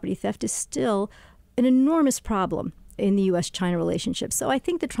 intellectual property theft, is still an enormous problem in the U.S.-China relationship. So I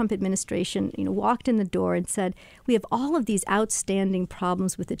think the Trump administration, walked in the door and said, we have all of these outstanding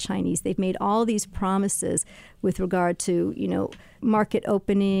problems with the Chinese. They've made all these promises with regard to, market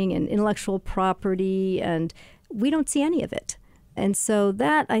opening and intellectual property, and we don't see any of it. And so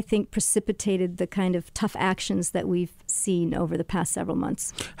that, I think, precipitated the kind of tough actions that we've seen over the past several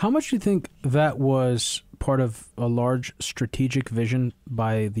months. How much do you think that was part of a large strategic vision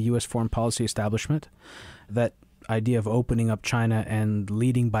by the U.S. foreign policy establishment, that idea of opening up China and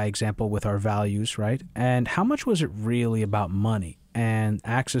leading by example with our values, right? And how much was it really about money and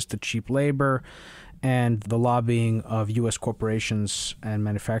access to cheap labor and the lobbying of U.S. corporations and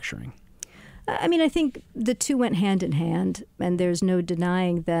manufacturing? I think the two went hand in hand, and there's no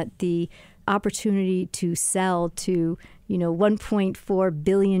denying that the opportunity to sell to 1.4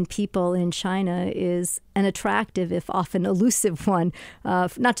 billion people in China is an attractive, if often elusive one,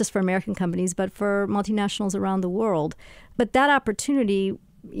 not just for American companies, but for multinationals around the world. But that opportunity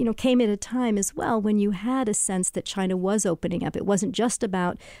came at a time as well when you had a sense that China was opening up. It wasn't just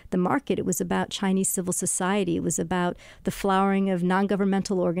about the market. It was about Chinese civil society. It was about the flowering of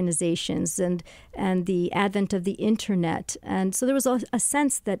non-governmental organizations and the advent of the internet. And so there was a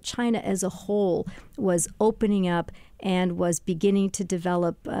sense that China as a whole was opening up and was beginning to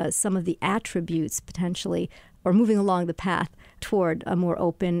develop some of the attributes potentially, or moving along the path toward a more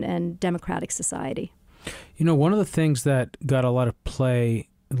open and democratic society. One of the things that got a lot of play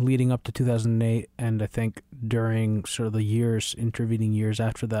leading up to 2008, and I think during sort of the intervening years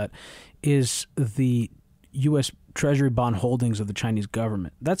after that, is the U.S. Treasury bond holdings of the Chinese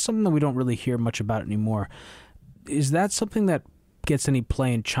government. That's something that we don't really hear much about anymore. Is that something that gets any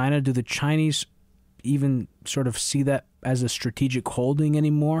play in China? Do the Chinese even sort of see that as a strategic holding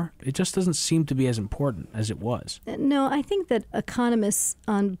anymore? It just doesn't seem to be as important as it was. No, I think that economists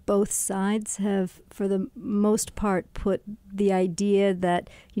on both sides have, for the most part, put the idea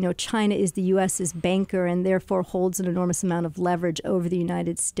that, China is the U.S.'s banker and therefore holds an enormous amount of leverage over the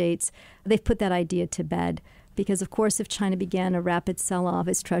United States. They've put that idea to bed. Because, of course, if China began a rapid sell-off of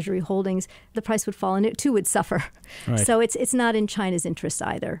its Treasury holdings, the price would fall and it, too, would suffer. Right. So it's not in China's interest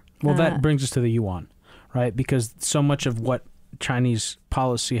either. Well, that brings us to the yuan, right? Because so much of what Chinese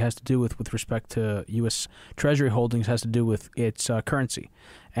policy has to do with respect to U.S. Treasury holdings has to do with its currency.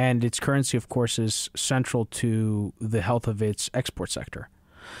 And its currency, of course, is central to the health of its export sector.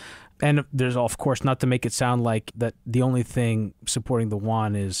 And there's, of course, not to make it sound like that the only thing supporting the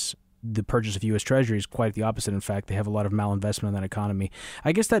yuan is the purchase of U.S. Treasuries. Quite the opposite. In fact, they have a lot of malinvestment in that economy.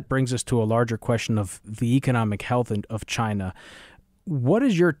 I guess that brings us to a larger question of the economic health of China. What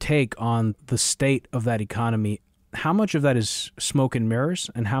is your take on the state of that economy? How much of that is smoke and mirrors,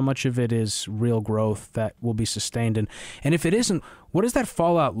 and how much of it is real growth that will be sustained? And if it isn't, what does that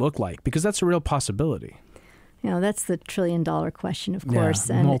fallout look like? Because that's a real possibility. That's the $1 trillion question, of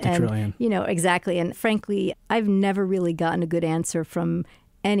course. Yeah, multi-trillion. Exactly. And frankly, I've never really gotten a good answer from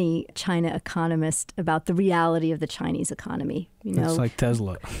any China economist about the reality of the Chinese economy. It's like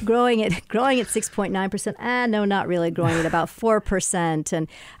Tesla. growing at 6.9%. No, not really. Growing at about 4%. And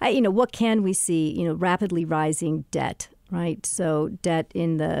what can we see? Rapidly rising debt, right? So debt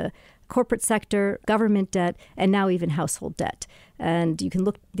in the corporate sector, government debt, and now even household debt. And you can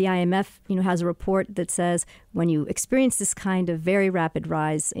look, the IMF, has a report that says when you experience this kind of very rapid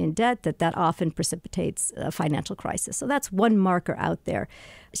rise in debt, that often precipitates a financial crisis. So that's one marker out there.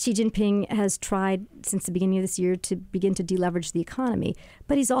 Xi Jinping has tried since the beginning of this year to begin to deleverage the economy,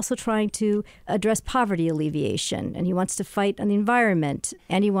 but he's also trying to address poverty alleviation, and he wants to fight on the environment,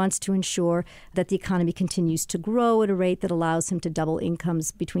 and he wants to ensure that the economy continues to grow at a rate that allows him to double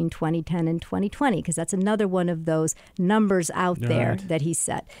incomes between 2010 and 2020, because that's another one of those numbers out there that he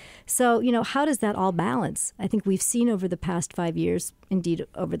set. So, how does that all balance? I think we've seen over the past 5 years, indeed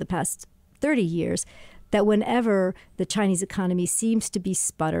over the past 30 years, that whenever the Chinese economy seems to be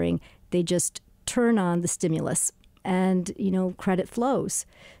sputtering, they just turn on the stimulus and, credit flows.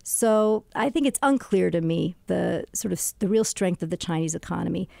 So I think it's unclear to me the real strength of the Chinese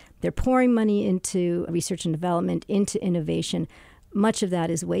economy. They're pouring money into research and development, into innovation. Much of that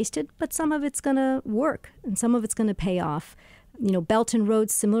is wasted, but some of it's going to work and some of it's going to pay off. Belt and Road,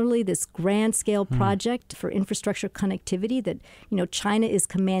 similarly, this grand scale project for infrastructure connectivity that, China is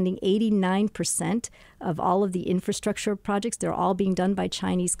commanding 89% of all of the infrastructure projects. They're all being done by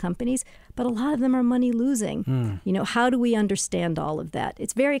Chinese companies, but a lot of them are money losing. How do we understand all of that?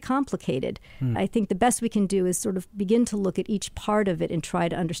 It's very complicated. I think the best we can do is sort of begin to look at each part of it and try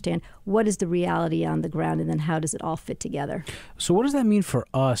to understand what is the reality on the ground and then how does it all fit together. So what does that mean for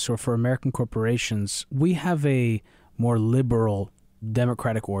us or for American corporations? We have a more liberal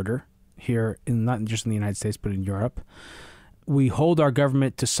democratic order here, not just in the United States, but in Europe. We hold our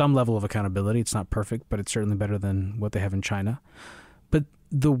government to some level of accountability. It's not perfect, but it's certainly better than what they have in China. But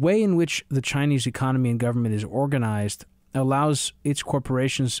the way in which the Chinese economy and government is organized allows its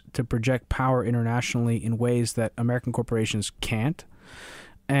corporations to project power internationally in ways that American corporations can't.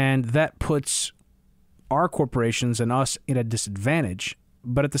 And that puts our corporations and us at a disadvantage.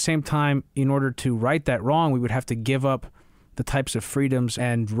 But at the same time, in order to right that wrong, we would have to give up the types of freedoms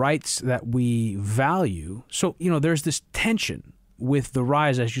and rights that we value. So, there's this tension with the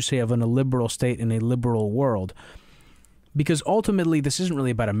rise, as you say, of a liberal state in a liberal world. Because ultimately, this isn't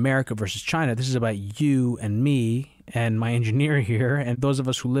really about America versus China. This is about you and me and my engineer here and those of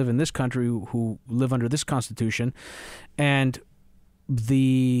us who live in this country, who live under this Constitution, and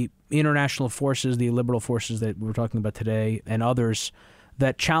the international forces, the liberal forces that we're talking about today, and others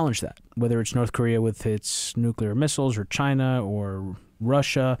that challenge that, whether it's North Korea with its nuclear missiles or China or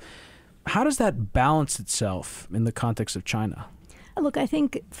Russia. How does that balance itself in the context of China? Look, I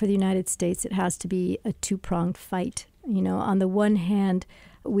think for the United States, it has to be a two-pronged fight. On the one hand,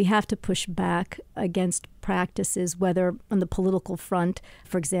 we have to push back against practices, whether on the political front,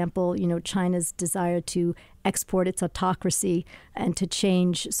 for example, China's desire to export its autocracy and to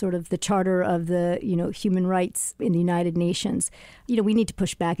change sort of the charter of the, human rights in the United Nations. We need to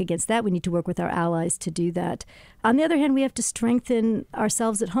push back against that. We need to work with our allies to do that. On the other hand, we have to strengthen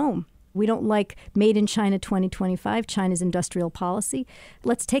ourselves at home. We don't like Made in China 2025, China's industrial policy.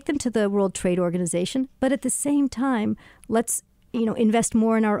 Let's take them to the World Trade Organization, but at the same time, let's invest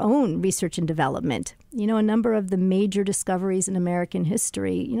more in our own research and development. A number of the major discoveries in American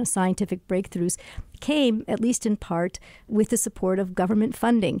history, scientific breakthroughs, came, at least in part, with the support of government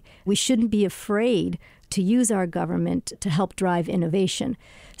funding. We shouldn't be afraid to use our government to help drive innovation.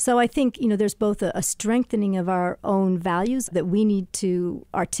 So I think, there's both a strengthening of our own values that we need to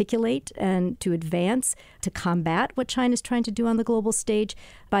articulate and to advance to combat what China's trying to do on the global stage.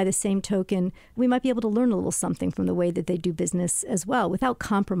 By the same token, we might be able to learn a little something from the way that they do business as well without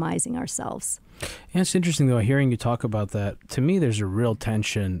compromising ourselves. Yeah, it's interesting, though, hearing you talk about that. To me, there's a real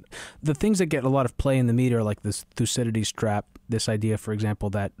tension. The things that get a lot of play in the media are like this Thucydides trap, this idea, for example,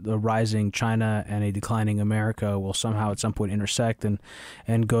 that a rising China and a declining America will somehow at some point intersect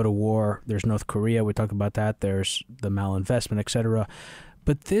and go to war. There's North Korea. We talk about that. There's the malinvestment, et cetera.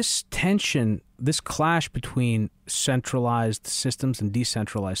 But this tension, this clash between centralized systems and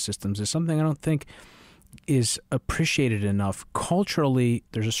decentralized systems is something I don't think is appreciated enough. Culturally,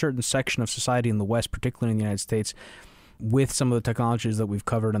 there's a certain section of society in the West, particularly in the United States, with some of the technologies that we've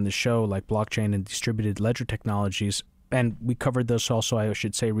covered on the show, like blockchain and distributed ledger technologies. And we covered this also, I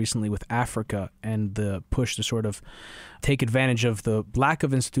should say, recently with Africa and the push to sort of take advantage of the lack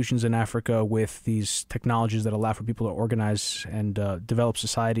of institutions in Africa with these technologies that allow for people to organize and develop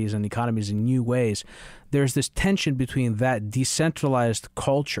societies and economies in new ways. There's this tension between that decentralized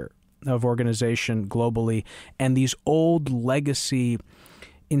culture of organization globally and these old legacy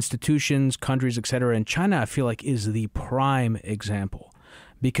institutions, countries, et cetera. And China, I feel like, is the prime example,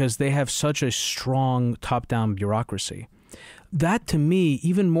 because they have such a strong top-down bureaucracy. That, to me,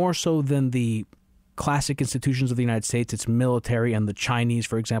 even more so than the classic institutions of the United States, its military, and the Chinese,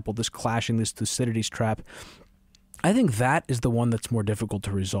 for example, this clashing, this Thucydides trap, I think that is the one that's more difficult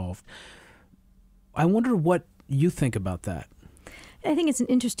to resolve. I wonder what you think about that. I think it's an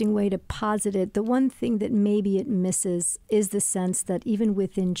interesting way to posit it. The one thing that maybe it misses is the sense that even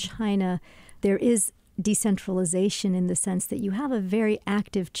within China, there is decentralization in the sense that you have a very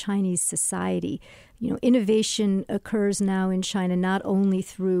active Chinese society. Innovation occurs now in China not only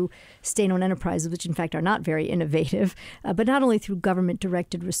through state-owned enterprises, which in fact are not very innovative, but not only through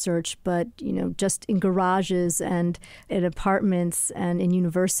government-directed research, but just in garages and in apartments and in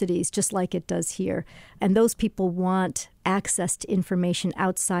universities, just like it does here. And those people want access to information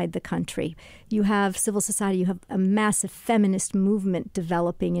outside the country. You have civil society, you have a massive feminist movement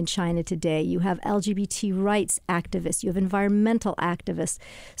developing in China today. You have LGBT rights activists, you have environmental activists.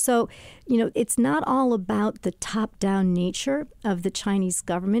 So, it's not all about the top-down nature of the Chinese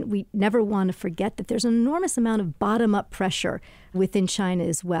government, we never want to forget that there's an enormous amount of bottom-up pressure within China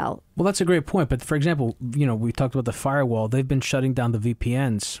as well. Well, that's a great point. But for example, we talked about the firewall. They've been shutting down the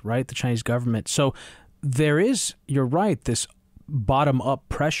VPNs, right? The Chinese government. So there is, you're right, this bottom-up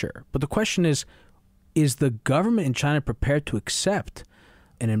pressure. But the question is the government in China prepared to accept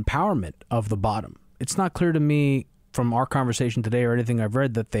an empowerment of the bottom? It's not clear to me from our conversation today or anything I've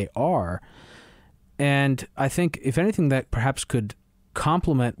read that they are. And I think, if anything, that perhaps could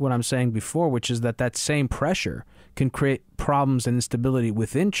complement what I'm saying before, which is that same pressure can create problems and instability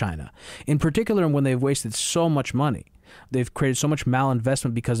within China, in particular when they've wasted so much money. They've created so much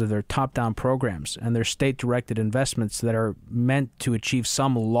malinvestment because of their top-down programs and their state-directed investments that are meant to achieve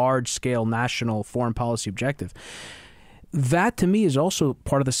some large-scale national foreign policy objective. That, to me, is also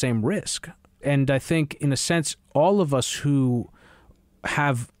part of the same risk. And I think, in a sense, all of us who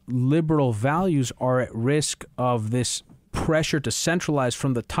have liberal values are at risk of this pressure to centralize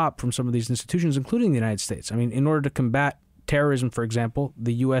from the top from some of these institutions, including the United States. I mean, in order to combat terrorism, for example,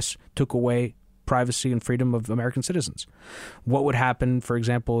 the U.S. took away privacy and freedom of American citizens. What would happen, for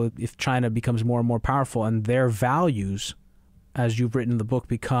example, if China becomes more and more powerful and their values, as you've written in the book,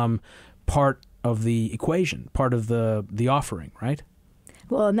 become part of the equation, part of the offering, right?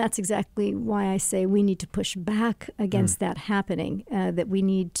 Well, and that's exactly why I say we need to push back against that happening, that we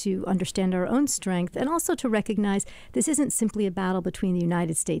need to understand our own strength and also to recognize this isn't simply a battle between the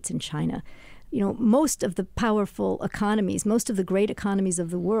United States and China. Most of the powerful economies, most of the great economies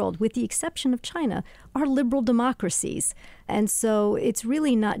of the world, with the exception of China, are liberal democracies. And so it's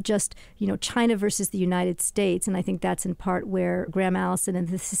really not just, China versus the United States. And I think that's in part where Graham Allison and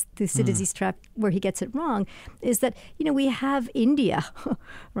the Thucydides trap, where he gets it wrong, is that, we have India,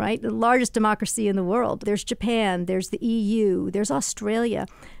 right? The largest democracy in the world. There's Japan, there's the EU, there's Australia.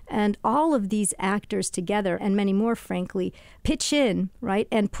 And all of these actors together, and many more, frankly, pitch in, right,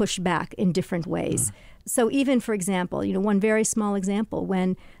 and push back in different ways. So even, for example, one very small example,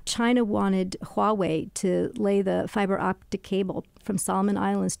 when China wanted Huawei to lay the fiber optic cable from Solomon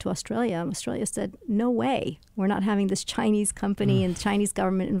Islands to Australia, Australia said, no way. We're not having this Chinese company and Chinese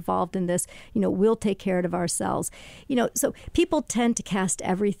government involved in this. We'll take care of ourselves. So people tend to cast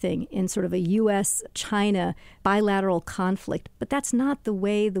everything in sort of a U.S.-China bilateral conflict, but that's not the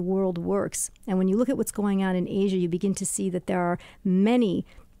way the world works. And when you look at what's going on in Asia, you begin to see that there are many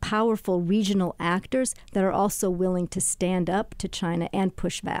powerful regional actors that are also willing to stand up to China and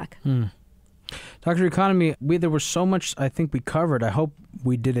push back. Dr. Economy, there was so much I think we covered. I hope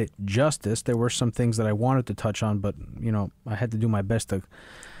we did it justice. There were some things that I wanted to touch on, but, I had to do my best to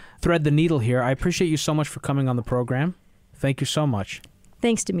thread the needle here. I appreciate you so much for coming on the program. Thank you so much.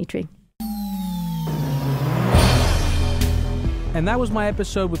 Thanks, Demetri. And that was my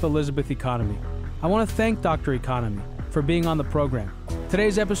episode with Elizabeth Economy. I want to thank Dr. Economy for being on the program.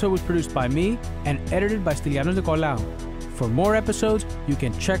 Today's episode was produced by me and edited by Stylianos Nicolaou. For more episodes, you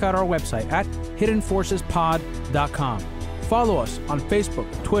can check out our website at hiddenforcespod.com. Follow us on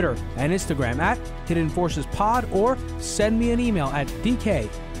Facebook, Twitter, and Instagram at Hidden Forces Pod, or send me an email at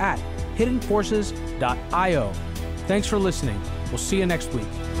dk@hiddenforces.io. Thanks for listening. We'll see you next week.